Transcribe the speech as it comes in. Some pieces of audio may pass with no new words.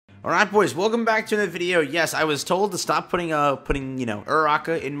Alright boys, welcome back to another video. Yes, I was told to stop putting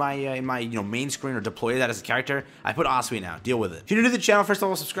Uraraka in my main screen or deploy that as a character. I put Asui now. Deal with it. If you're new to the channel, first of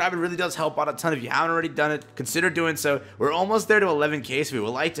all, subscribe. It really does help out a ton. If you haven't already done it, consider doing so. We're almost there to 11K, so if you would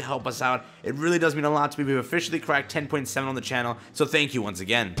like to help us out, it really does mean a lot to me. We've officially cracked 10.7 on the channel, so thank you once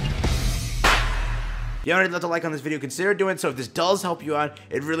again. If you already left a like on this video, consider doing so. If this does help you out,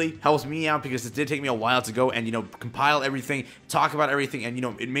 it really helps me out because it did take me a while to go and, compile everything, talk about everything, and,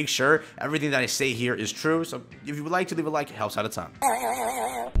 it makes sure everything that I say here is true. So if you would like to leave a like, it helps out a ton.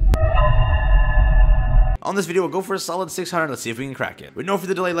 On this video, we'll go for a solid 600. Let's see if we can crack it. With no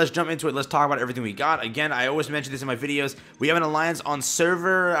further delay, let's jump into it. Let's talk about everything we got. Again, I always mention this in my videos. We have an alliance on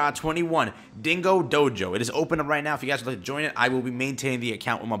server 21, Dingo Dojo. It is open up right now. If you guys would like to join it, I will be maintaining the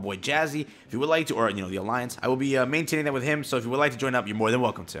account with my boy Jazzy. If you would like to, or the alliance, I will be maintaining that with him. So if you would like to join up, you're more than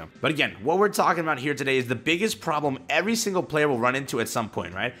welcome to. But again, what we're talking about here today is the biggest problem every single player will run into at some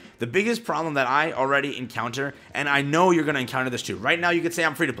point, right? The biggest problem that I already encounter, and I know you're going to encounter this too. Right now, you could say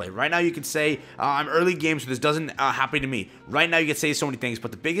I'm free to play. Right now, you could say I'm early game, so this doesn't happen to me. Right now, you could say so many things,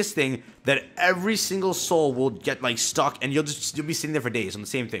 but the biggest thing that every single soul will get stuck, and you'll be sitting there for days on the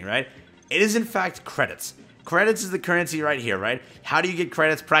same thing, right? It is in fact credits. Credits is the currency right here, right? How do you get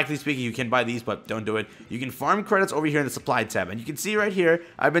credits? Practically speaking, you can buy these, but don't do it. You can farm credits over here in the supply tab, and you can see right here,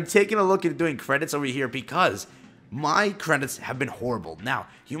 I've been taking a look at doing credits over here because my credits have been horrible. Now,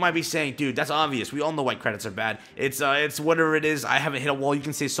 you might be saying, dude, that's obvious. We all know why credits are bad. It's whatever it is. I haven't hit a wall. You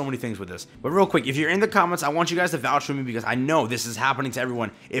can say so many things with this. But real quick, if you're in the comments, I want you guys to vouch for me because I know this is happening to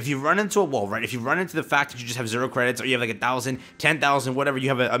everyone. If you run into a wall, right? If you run into the fact that you just have 0 credits or you have 1,000, 10,000, whatever, you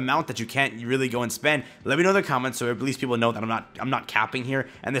have an amount that you can't really go and spend, let me know in the comments so at least people know that I'm not capping here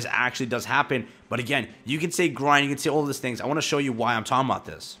and this actually does happen. But again, you can say grind, you can say all of these things. I want to show you why I'm talking about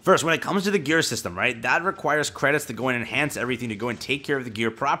this. First, when it comes to the gear system, right, that requires credits to go and enhance everything, to go and take care of the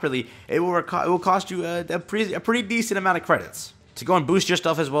gear properly. It will cost you a pretty decent amount of credits. To go and boost your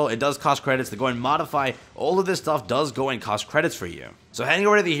stuff as well, it does cost credits. To go and modify all of this stuff does go and cost credits for you. So heading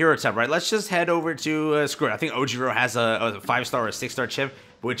over to the hero tab, right, let's just head over to, screw it, I think Ojiro has a 5-star or a 6-star chip,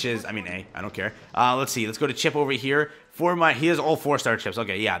 which is, I don't care. Let's see, let's go to chip over here. He has all 4-star chips.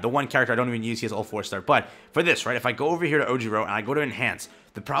 Okay, yeah, the one character I don't even use, he has all 4-star. But for this, right, if I go over here to Ojiro and I go to enhance,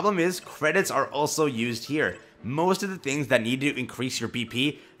 the problem is credits are also used here. Most of the things that need to increase your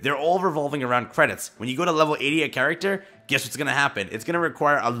BP, they're all revolving around credits. When you go to level 80 a character, guess what's going to happen? It's going to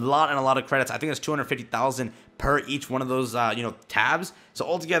require a lot of credits. I think it's 250,000 per each one of those, tabs. So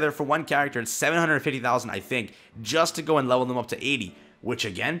altogether, for one character, it's 750,000, I think, just to go and level them up to 80. Which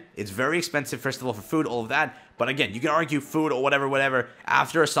again, it's very expensive, first of all, for food, all of that. But again, you can argue food or whatever.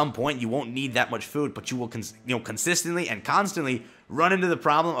 After some point, you won't need that much food, but you will consistently and constantly run into the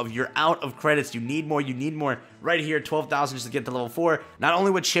problem of you're out of credits. You need more. Right here, 12,000 just to get to level 4. Not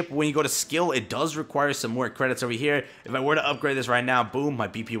only with chip, when you go to skill, it does require some more credits over here. If I were to upgrade this right now, boom, my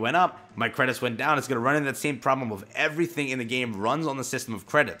BP went up, my credits went down. It's going to run into that same problem of everything in the game runs on the system of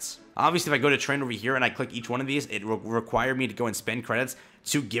credits. Obviously, if I go to train over here and I click each one of these, it will require me to go and spend credits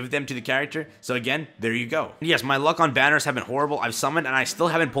to give them to the character. So again, there you go. And yes, my luck on banners have been horrible. I've summoned and I still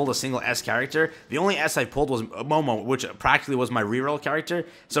haven't pulled a single S character. The only S I pulled was Momo, which practically was my reroll character.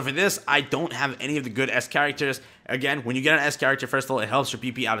 So for this, I don't have any of the good S characters. Again, when you get an S character, first of all, it helps your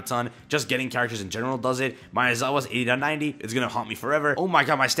PP out a ton. Just getting characters in general does it. My Aizawa's 80 to 90. It's going to haunt me forever. Oh my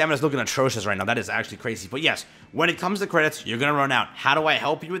god, my stamina's looking atrocious right now. That is actually crazy. But yes, when it comes to credits, you're going to run out. How do I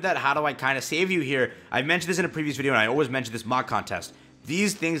help you with that? How do I kind of save you here? I mentioned this in a previous video, and I always mention this mock contest.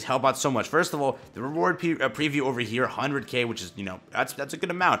 These things help out so much. First of all, the reward preview over here, 100K, which is, that's a good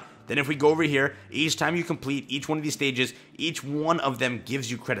amount. Then if we go over here, each time you complete each one of these stages, each one of them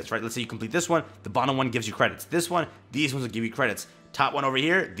gives you credits, right? Let's say you complete this one, the bottom one gives you credits. This one, these ones will give you credits. Top one over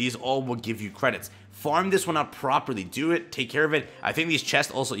here, these all will give you credits. Farm this one out properly. Do it. Take care of it. I think these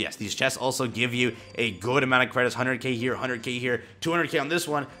chests also, yes, these chests also give you a good amount of credits. 100K here, 100K here, 200K on this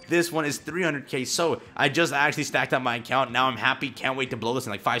one. This one is 300K. So I just actually stacked up my account. Now I'm happy. Can't wait to blow this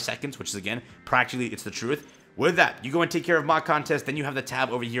in like 5 seconds, which is, again, practically, it's the truth. With that, you go and take care of mock contest. Then you have the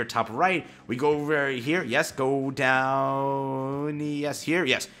tab over here, top right. We go over here. Yes, go down. Yes, here.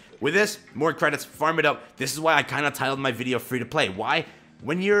 Yes. With this, more credits, farm it up. This is why I kind of titled my video free to play. Why?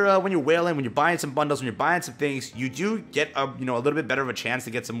 When you're whaling, when you're buying some bundles, when you're buying some things, you do get a little bit better of a chance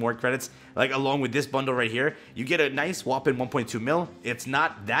to get some more credits. Like along with this bundle right here, you get a nice whopping 1.2 mil. It's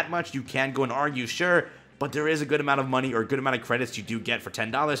not that much. You can go and argue, sure, but there is a good amount of money or a good amount of credits you do get for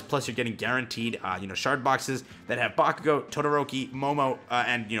 $10. Plus, you're getting guaranteed, shard boxes that have Bakugo, Todoroki, Momo,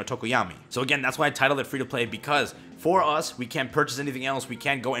 and Tokoyami. So again, that's why I titled it free to play, because for us, we can't purchase anything else. We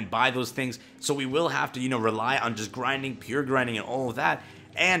can't go and buy those things. So we will have to, rely on just grinding, pure grinding, and all of that.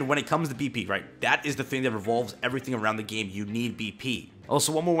 And when it comes to BP, right, that is the thing that revolves everything around the game. You need BP.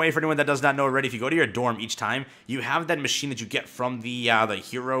 Also, one more way for anyone that does not know already, if you go to your dorm each time, you have that machine that you get from the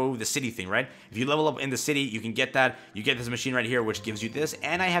hero, the city thing, right? If you level up in the city, you can get that. You get this machine right here, which gives you this,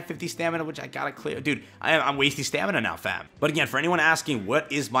 and I have 50 stamina, which I gotta clear. Dude, I'm wasting stamina now, fam. But again, for anyone asking,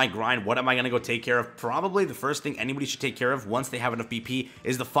 what is my grind? What am I gonna go take care of? Probably the first thing anybody should take care of once they have enough BP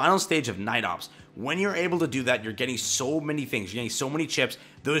is the final stage of Night Ops. When you're able to do that, you're getting so many things. You're getting so many chips.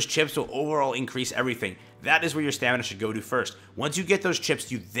 Those chips will overall increase everything. That is where your stamina should go to first. Once you get those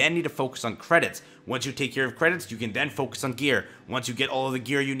chips, you then need to focus on credits. Once you take care of credits, you can then focus on gear. Once you get all of the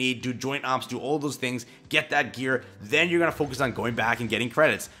gear you need, do joint ops, do all those things, get that gear, then you're going to focus on going back and getting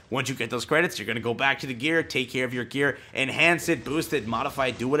credits. Once you get those credits, you're going to go back to the gear, take care of your gear, enhance it, boost it, modify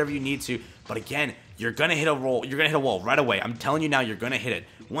it, do whatever you need to. But again, you're going to hit a roll. You're going to hit a wall right away. I'm telling you now, you're going to hit it.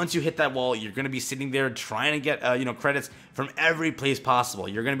 Once you hit that wall, you're going to be sitting there trying to get, credits from every place possible.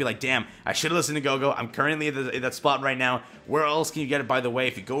 You're going to be like, damn, I should have listened to Gogo. I'm currently at that spot right now. Where else can you get it, by the way?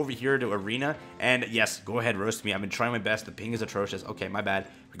 If you go over here to Arena, and yes, go ahead, roast me. I've been trying my best. The ping is atrocious. Okay, my bad.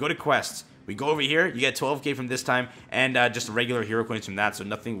 We go to quests. We go over here, you get 12k from this time, and just regular hero coins from that, so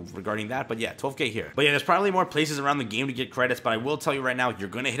nothing regarding that, but yeah, 12k here. But yeah, there's probably more places around the game to get credits, but I will tell you right now, you're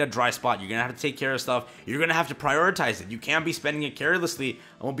going to hit a dry spot, you're going to have to take care of stuff, you're going to have to prioritize it. You can't be spending it carelessly.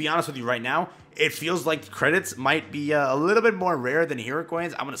 I will be honest with you right now, it feels like credits might be a little bit more rare than hero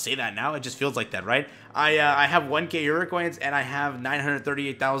coins. I'm going to say that now, it just feels like that, right? I have 1k hero coins, and I have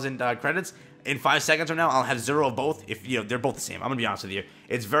 938,000 credits. In 5 seconds from now, I'll have 0 of both. If they're both the same. I'm gonna be honest with you.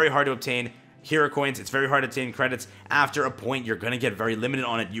 It's very hard to obtain hero coins. It's very hard to obtain credits. After a point, you're gonna get very limited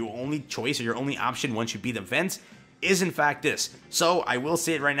on it. Your only choice or your only option once you beat the events is in fact this. So I will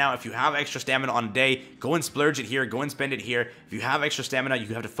say it right now, if you have extra stamina on a day, go and splurge it here, go and spend it here. If you have extra stamina, you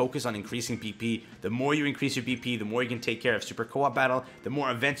have to focus on increasing BP. The more you increase your BP, the more you can take care of Super Co-op Battle, the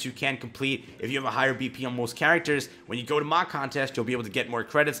more events you can complete. If you have a higher BP on most characters, when you go to mock contest, you'll be able to get more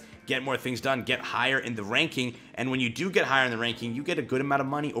credits, get more things done, get higher in the ranking, and when you do get higher in the ranking, you get a good amount of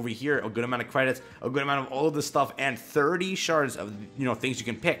money over here, a good amount of credits, a good amount of all of this stuff, and 30 shards of, things you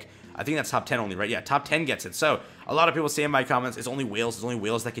can pick. I think that's top 10 only, right? Yeah, top 10 gets it. So, a lot of people say in my comments, it's only whales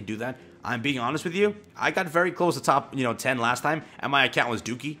that can do that. I'm being honest with you. I got very close to top, 10 last time, and my account was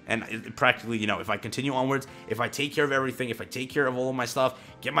dookie, and it practically, if I continue onwards, if I take care of everything, if I take care of all of my stuff,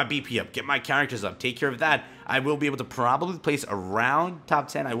 get my BP up, get my characters up, take care of that, I will be able to probably place around top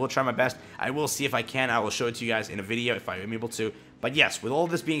 10. I will try my best. I will see if I can. I will show it to you guys in a video if I am able to. But yes, with all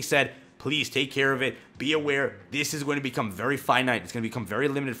this being said, please take care of it. Be aware, this is going to become very finite. It's going to become very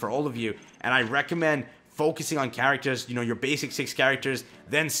limited for all of you. And I recommend focusing on characters, your basic 6 characters,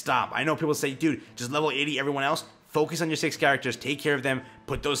 then stop. I know people say, dude, just level 80 everyone else. Focus on your 6 characters, take care of them,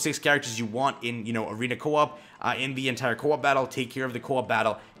 put those 6 characters you want in, arena co-op, in the entire co-op battle, take care of the co-op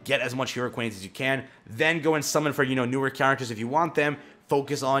battle, get as much hero coins as you can, then go and summon for, newer characters if you want them.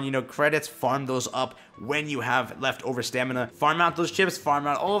 Focus on, credits, farm those up when you have leftover stamina. Farm out those chips, farm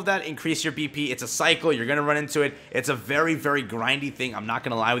out all of that, increase your BP. It's a cycle. You're going to run into it. It's a very, very grindy thing. I'm not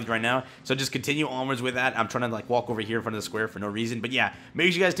going to lie with you right now. So just continue onwards with that. I'm trying to walk over here in front of the square for no reason. But yeah,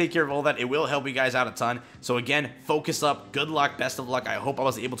 make sure you guys take care of all that. It will help you guys out a ton. So again, focus up. Good luck. Best of luck. I hope I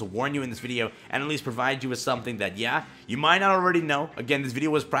was able to warn you in this video and at least provide you with something that, yeah, you might not already know. Again, this video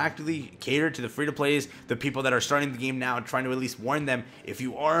was practically catered to the free-to-plays, the people that are starting the game now, and trying to at least warn them. If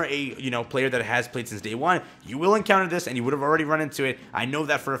you are a, player that has played since day one, you will encounter this and you would have already run into it. I know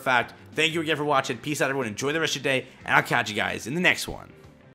that for a fact. Thank you again for watching. Peace out, everyone. Enjoy the rest of your day, and I'll catch you guys in the next one.